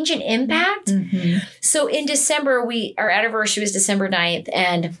change and impact? Mm-hmm. So in December, our anniversary was December 9th,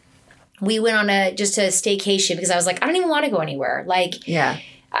 and we went on just a staycation because I was like, I don't even want to go anywhere. Like, Yeah.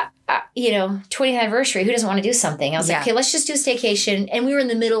 20th anniversary, who doesn't want to do something? I was like, okay, let's just do a staycation. And we were in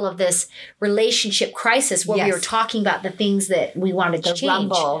the middle of this relationship crisis where we were talking about the things that we wanted to change.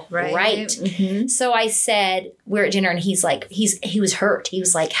 Rumble, right? Mm-hmm. So I said, we're at dinner, and he's like, he was hurt. He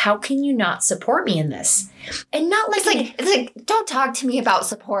was like, how can you not support me in this? And not like, It's like, don't talk to me about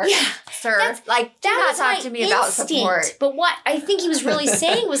support, sir. Do not talk to me about support. But what I think he was really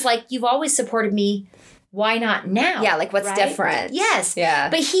saying was like, you've always supported me. Why not now? Yeah, like what's different? Yes. Yeah.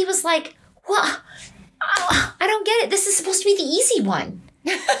 But he was like, well, I don't get it. This is supposed to be the easy one.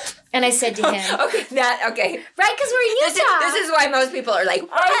 And I said to him, okay. Right? Because we're in Utah. This is why most people are like,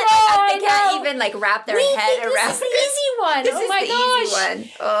 what? I They can't even like wrap their head around this. Is the easy one. This is my the gosh. easy one.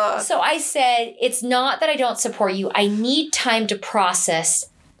 Ugh. So I said, it's not that I don't support you. I need time to process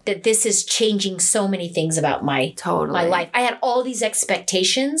that this is changing so many things about my life. I had all these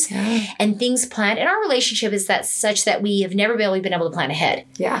expectations and things planned. And our relationship is such that we have never really been able to plan ahead.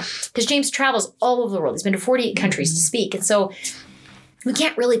 Yeah. Because James travels all over the world. He's been to 48 countries to speak. And so we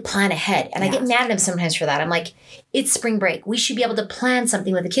can't really plan ahead. And I get mad at him sometimes for that. I'm like, it's spring break. We should be able to plan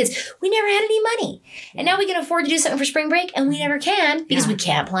something with the kids. We never had any money. And now we can afford to do something for spring break, and we never can because we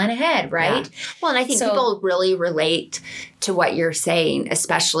can't plan ahead, right? Yeah. Well, and I think people really relate to what you're saying,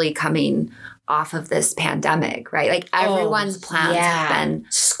 especially coming off of this pandemic, right? Like everyone's plans have been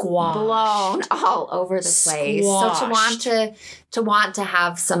blown all over the place. So to want to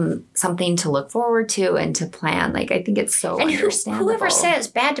have something to look forward to and to plan, like I think it's so understandable. Whoever says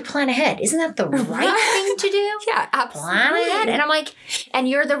bad to plan ahead, isn't that the right thing to do? Yeah, absolutely. Plan ahead, and I'm like, and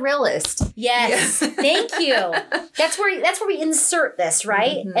you're the realist. Yes, thank you. That's where we insert this,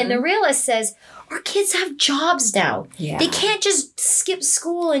 right? Mm-hmm. And the realist says, our kids have jobs now. Yeah. They can't just skip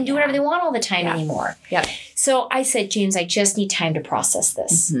school and do whatever they want all the time anymore. Yep. So I said, James, I just need time to process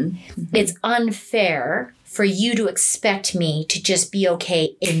this. Mm-hmm. Mm-hmm. It's unfair for you to expect me to just be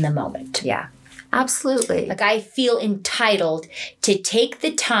okay in the moment. Yeah, absolutely. Like I feel entitled to take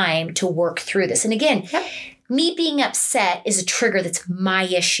the time to work through this. And again, me being upset is a trigger that's my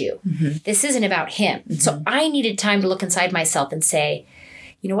issue. Mm-hmm. This isn't about him. Mm-hmm. So I needed time to look inside myself and say,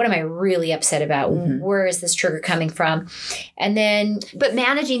 what am I really upset about? Mm-hmm. Where is this trigger coming from? And then... But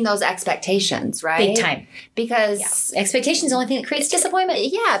managing those expectations, right? Big time. Because... Expectation is the only thing that creates disappointment.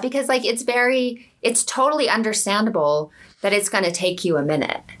 Yeah, because like it's totally understandable that it's going to take you a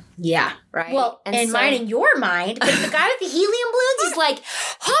minute. Yeah. Right? Well, and mine and your mind, but the guy with the helium balloons, he's like,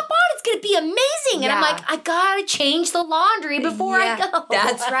 hop on, it's going to be amazing. And I'm like, I got to change the laundry before I go.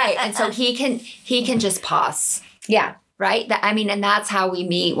 That's right. And so he can just pause. Yeah. Right? And that's how we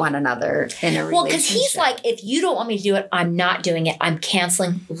meet one another in a relationship. Well, because he's like, if you don't want me to do it, I'm not doing it. I'm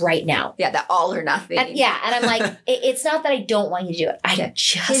canceling right now. Yeah, that all or nothing. And I'm like, it's not that I don't want you to do it.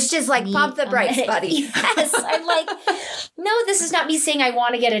 It's just like, pump the brakes, buddy. Yes. I'm like, no, this is not me saying I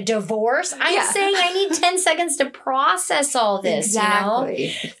want to get a divorce. I'm saying I need 10 seconds to process all this,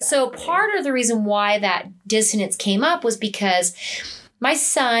 Exactly. So part of the reason why that dissonance came up was because my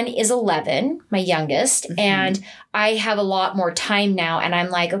son is 11, my youngest, and I have a lot more time now. And I'm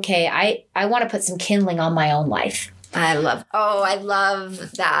like, okay, I want to put some kindling on my own life. I love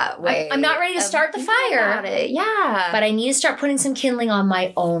that way. I'm not ready to start the fire. Yeah. But I need to start putting some kindling on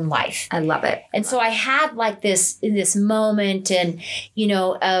my own life. I love it. And so I had like this moment and,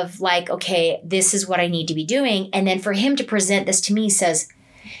 of like, okay, this is what I need to be doing. And then for him to present this to me says,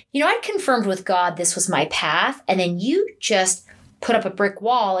 I'd confirmed with God this was my path. And then you just put up a brick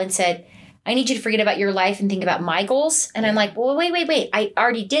wall and said, I need you to forget about your life and think about my goals. And I'm like, well, wait. I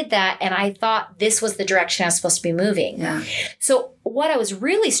already did that. And I thought this was the direction I was supposed to be moving. Yeah. So what I was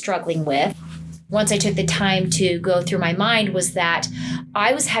really struggling with, once I took the time to go through my mind, was that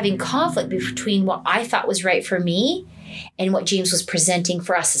I was having conflict between what I thought was right for me and what James was presenting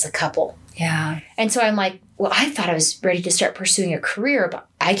for us as a couple. Yeah. And so I'm like, well, I thought I was ready to start pursuing a career, but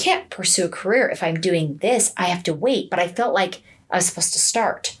I can't pursue a career if I'm doing this. I have to wait. But I felt like I was supposed to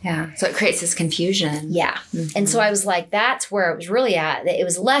start. Yeah. So it creates this confusion. Yeah. Mm-hmm. And so I was like, that's where it was really at. It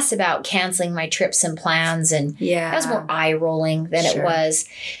was less about canceling my trips and plans. And that was more eye rolling than it was.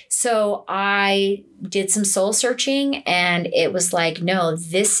 So I did some soul searching and it was like, no,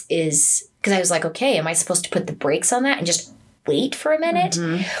 this is Because I was like, okay, am I supposed to put the brakes on that and just wait for a minute?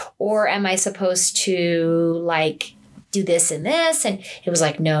 Or am I supposed to like do this and this? And it was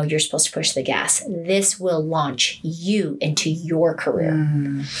like, no, you're supposed to push the gas. This will launch you into your career.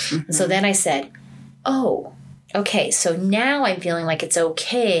 And so then I said, oh, okay, so now I'm feeling like it's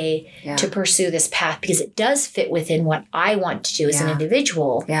okay to pursue this path because it does fit within what I want to do as an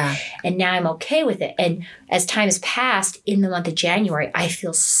individual. Yeah. And now I'm okay with it. And as time has passed in the month of January, I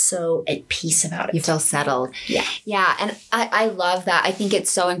feel so at peace about it. You feel settled. Yeah. Yeah. And I love that. I think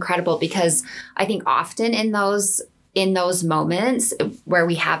it's so incredible because I think often in those moments where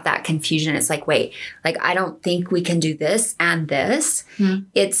we have that confusion, it's like, wait, like, I don't think we can do this and this.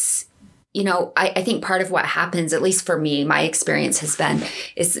 It's, you know, I think part of what happens, at least for me, my experience has been,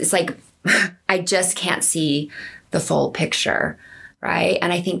 it's like, I just can't see the full picture, right?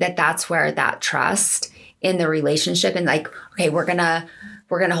 And I think that that's where that trust in the relationship and like, okay, we're going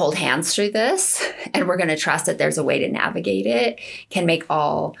to hold hands through this and we're going to trust that there's a way to navigate it can make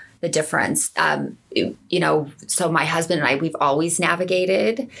all the difference. You know, so my husband and I, we've always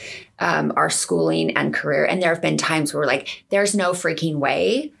navigated our schooling and career. And there have been times where like, there's no freaking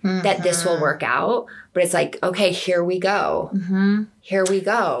way that this will work out. But it's like, okay, here we go. Here we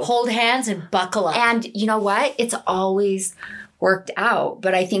go. Hold hands and buckle up. And you know what? It's always worked out.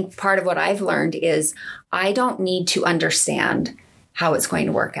 But I think part of what I've learned is I don't need to understand how it's going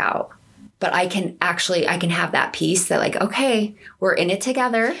to work out. But I can have that piece that like, okay, we're in it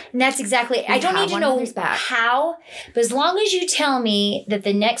together. And that's exactly, I don't need to know how, but as long as you tell me that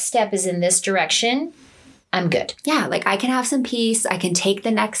the next step is in this direction, I'm good. Yeah, like I can have some peace. I can take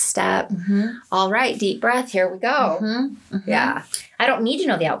the next step. All right, deep breath. Here we go. Yeah. I don't need to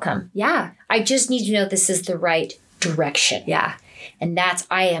know the outcome. Yeah. I just need to know this is the right direction. Yeah. And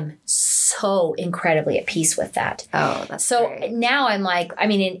I am so incredibly at peace with that. Oh, that's so great. Now I'm like, I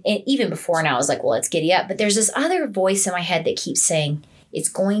mean, even before now, I was like, well, let's giddy up. But there's this other voice in my head that keeps saying, it's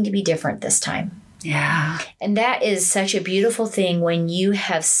going to be different this time. Yeah. And that is such a beautiful thing when you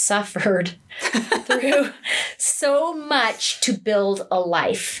have suffered through so much to build a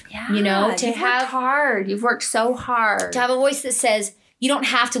life. Yeah. You know, You've worked hard. You've worked so hard. To have a voice that says, you don't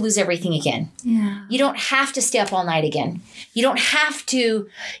have to lose everything again. Yeah. You don't have to stay up all night again. You don't have to,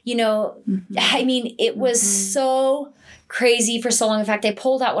 you know, I mean, it was so crazy for so long. In fact, I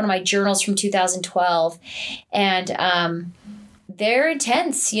pulled out one of my journals from 2012 and they're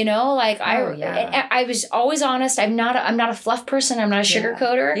intense, you know, like I was always honest. I'm not a fluff person. I'm not a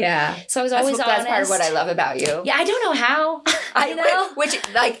sugarcoater. Yeah. So I was always honest. That's part of what I love about you. Yeah. I don't know how, I know. Which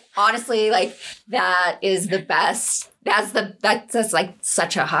like, honestly, like that is the best. That's like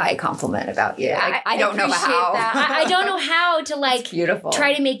such a high compliment about you. Like, I don't know how. I don't know how to like beautiful.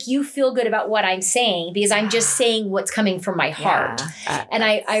 Try to make you feel good about what I'm saying because I'm just saying what's coming from my heart. And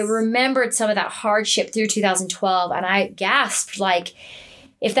I remembered some of that hardship through 2012 and I gasped like,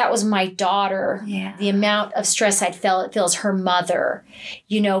 if that was my daughter, the amount of stress I'd felt, it feels her mother,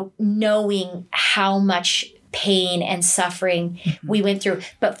 you know, knowing how much pain and suffering we went through.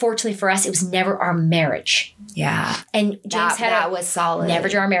 But fortunately for us, it was never our marriage. Yeah. And James that was solid.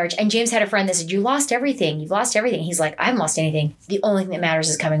 Never our marriage. And James had a friend that said, you lost everything. You've lost everything. He's like, I haven't lost anything. The only thing that matters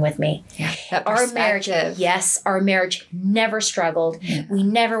is coming with me. Yeah. That our marriage, our marriage never struggled. Yeah. We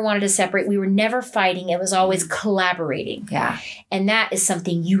never wanted to separate. We were never fighting. It was always collaborating. Yeah. And that is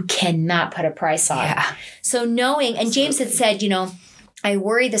something you cannot put a price on. Yeah. So knowing, and James had said, you know, I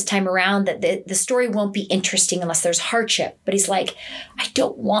worry this time around that the story won't be interesting unless there's hardship. But he's like, I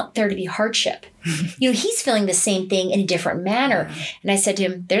don't want there to be hardship. You know, he's feeling the same thing in a different manner. Yeah. And I said to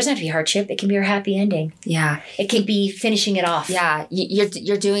him, there's not to be hardship. It can be your happy ending. Yeah. It can be finishing it off. Yeah.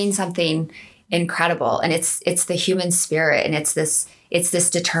 You're doing something incredible. And it's the human spirit and it's this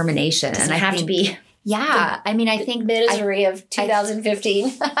determination. It doesn't and have to be. Yeah. I mean, I think misery of 2015.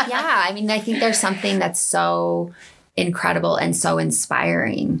 Yeah. I mean, I think there's something that's so incredible and so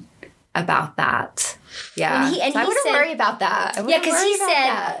inspiring about that. Yeah. I wouldn't worry about that. Yeah, because he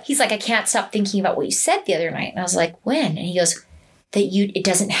said, he's like, I can't stop thinking about what you said the other night. And I was like, when? And he goes, it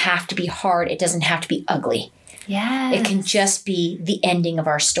doesn't have to be hard. It doesn't have to be ugly. Yeah. It can just be the ending of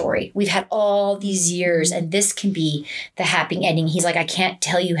our story. We've had all these years and this can be the happy ending. He's like, I can't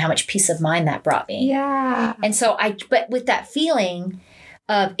tell you how much peace of mind that brought me. Yeah. And so but with that feeling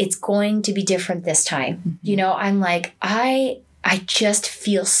of it's going to be different this time, you know, I'm like, I I just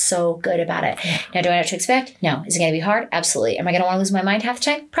feel so good about it. Now, do I know what to expect? No. Is it going to be hard? Absolutely. Am I going to want to lose my mind half the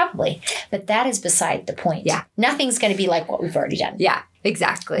time? Probably. But that is beside the point. Yeah. Nothing's going to be like what we've already done. Yeah,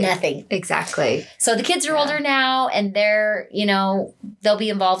 exactly. Nothing. Exactly. So the kids are older now, and they're, they'll be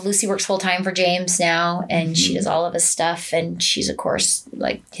involved. Lucy works full time for James now, and she does all of his stuff. And she's, of course,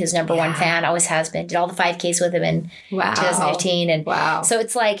 like his number one fan, always has been. Did all the 5Ks with him in 2015. And so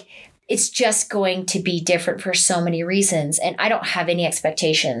it's like, it's just going to be different for so many reasons. And I don't have any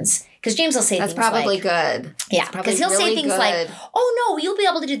expectations. Because James will say things like... That's probably good. Yeah, because he'll say things like, oh, no, you'll be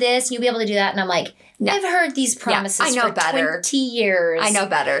able to do this, and you'll be able to do that. And I'm like, I've heard these promises for 20 years. I know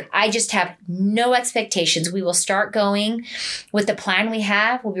better. I just have no expectations. We will start going with the plan we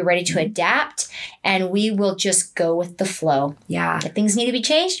have. We'll be ready to adapt, and we will just go with the flow. Yeah. If things need to be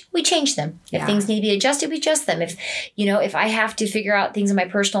changed, we change them. If things need to be adjusted, we adjust them. If I have to figure out things in my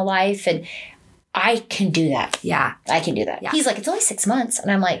personal life, and I can do that. Yeah. I can do that. Yeah. He's like, it's only 6 months.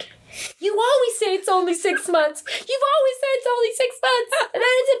 And I'm like, you always say it's only 6 months. You've always said it's only 6 months. And then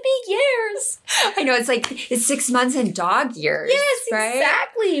it's a big years. I know. It's like, it's 6 months in dog years. Yes, right?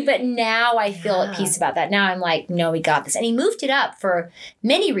 exactly. But now I feel at peace about that. Now I'm like, no, we got this. And he moved it up for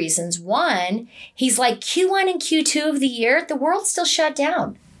many reasons. One, he's like, Q1 and Q2 of the year, the world's still shut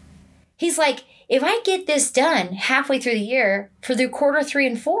down. He's like, if I get this done halfway through the year, for the quarter 3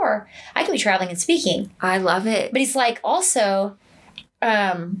 and 4, I can be traveling and speaking. I love it. But he's like, also,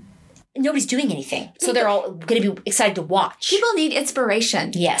 nobody's doing anything. So they're all going to be excited to watch. People need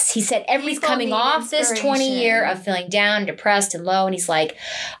inspiration. Yes. He said everybody's coming off this 20 year of feeling down, depressed, and low. And he's like,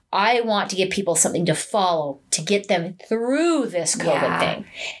 I want to give people something to follow to get them through this COVID thing.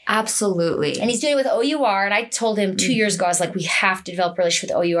 Absolutely. And he's doing it with OUR. And I told him 2 years ago, I was like, we have to develop a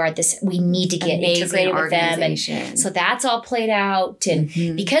relationship with OUR. We need to get integrated with them. And so that's all played out. And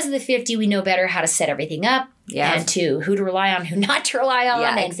because of the 50, we know better how to set everything up. Yeah. And who to rely on, who not to rely on.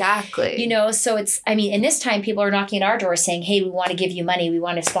 Yeah, and, exactly. So it's, in this time, people are knocking at our door saying, hey, we want to give you money. We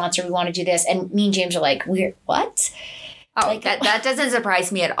want to sponsor. We want to do this. And me and James are like, what? Oh, like, that doesn't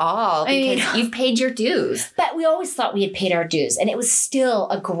surprise me at all because you've paid your dues. But we always thought we had paid our dues, and it was still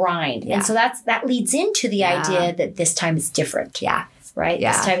a grind. Yeah. And so that leads into the idea that this time is different. Yeah. Right?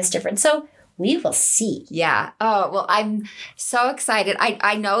 Yeah. This time is different. So we will see. Yeah. Oh, well, I'm so excited.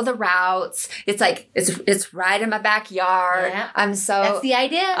 I know the routes. It's like, it's right in my backyard. Yeah. That's the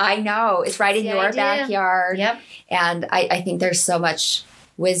idea. I know. It's right in your backyard. Yep. And I think there's so much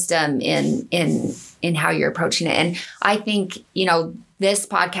wisdom in how you're approaching it. And I think, this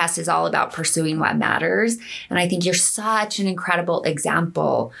podcast is all about pursuing what matters. And I think you're such an incredible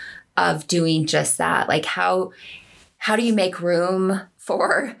example of doing just that. Like how do you make room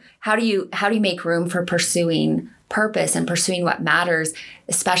for pursuing purpose and pursuing what matters,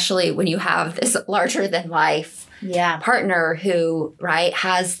 especially when you have this larger than life partner who,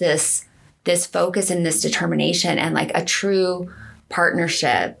 has this focus and this determination and like a true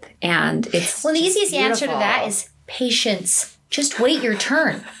partnership. And it's the easiest answer to that is patience. Just wait your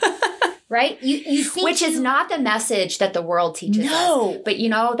turn. Right? You think which is not the message that the world teaches us. But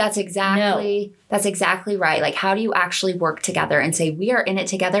that's exactly right. Like, how do you actually work together and say, we are in it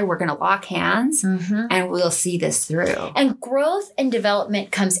together, we're going to lock hands and we'll see this through. And growth and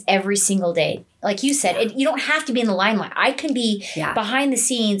development comes every single day. Like you said, you don't have to be in the limelight. I can be behind the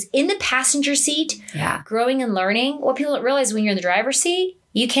scenes in the passenger seat, growing and learning. What people don't realize when you're in the driver's seat,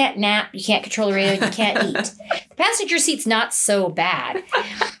 you can't nap, you can't control the radio, you can't eat. The passenger seat's not so bad.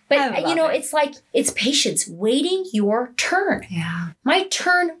 But, it's like, it's patience, waiting your turn. Yeah. My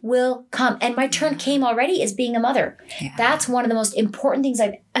turn will come. And my turn came already as being a mother. Yeah. That's one of the most important things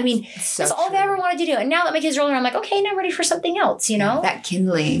that's all I've ever wanted to do. And now that my kids are older, I'm like, okay, now I'm ready for something else, That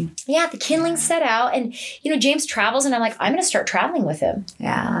kindling. Yeah, the kindling set out. And, James travels and I'm like, I'm going to start traveling with him.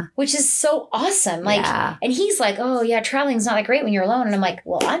 Yeah. Which is so awesome. And he's like, oh yeah, traveling's not that great when you're alone. And I'm like,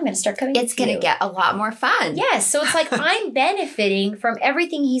 well, I'm going to start coming with you. It's going to get a lot more fun. Yes. So it's like, I'm benefiting from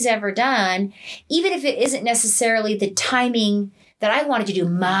everything he's ever done, even if it isn't necessarily the timing that I wanted to do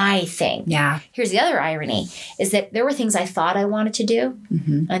my thing. Yeah. Here's the other irony, is that there were things I thought I wanted to do.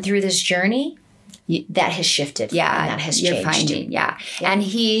 And through this journey, that has shifted. Yeah. And that has changed. Finding, yeah. And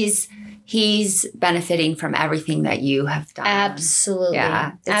he's benefiting from everything that you have done. Absolutely.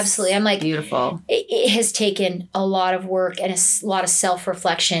 Yeah. Absolutely. I'm like, beautiful. It has taken a lot of work and a lot of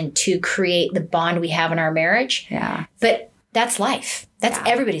self-reflection to create the bond we have in our marriage. Yeah. But that's life. That's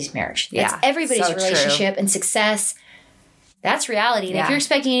everybody's marriage. That's everybody's relationship and success. That's reality. And Yeah. if you're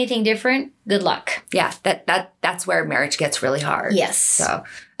expecting anything different, good luck. Yeah, that's where marriage gets really hard. Yes. So,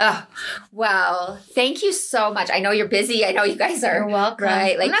 well, thank you so much. I know you're busy. I know you guys are. You're welcome.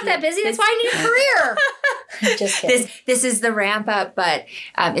 Right? I'm not that busy. That's why I need a career. Just kidding. This is the ramp up, but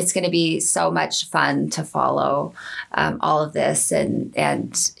it's going to be so much fun to follow all of this,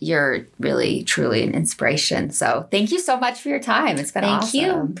 and you're really truly an inspiration. So thank you so much for your time. It's been awesome. Thank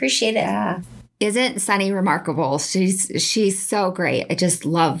you. Appreciate it. Yeah. Isn't Sunny remarkable? She's so great. I just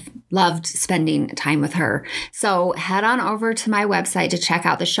loved spending time with her. So head on over to my website to check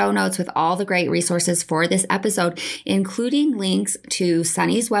out the show notes with all the great resources for this episode, including links to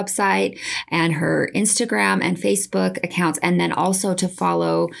Sunny's website and her Instagram and Facebook accounts, and then also to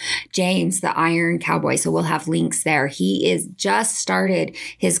follow James, the Iron Cowboy. So we'll have links there. He is just started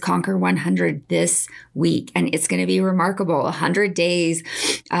his Conquer 100 this week, and it's going to be remarkable. 100 days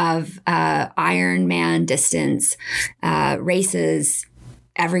of Ironman distance races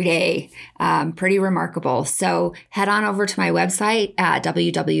every day. Pretty remarkable. So head on over to my website at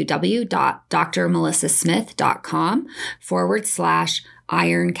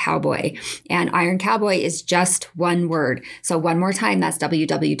www.drmelissasmith.com/Iron Cowboy. And Iron Cowboy is just one word. So one more time, that's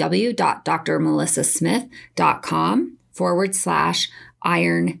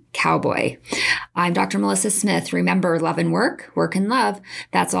www.drmelissasmith.com/Iron Cowboy. I'm Dr. Melissa Smith. Remember, love and work and love.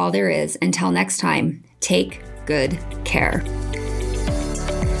 That's all there is. Until next time, take good care.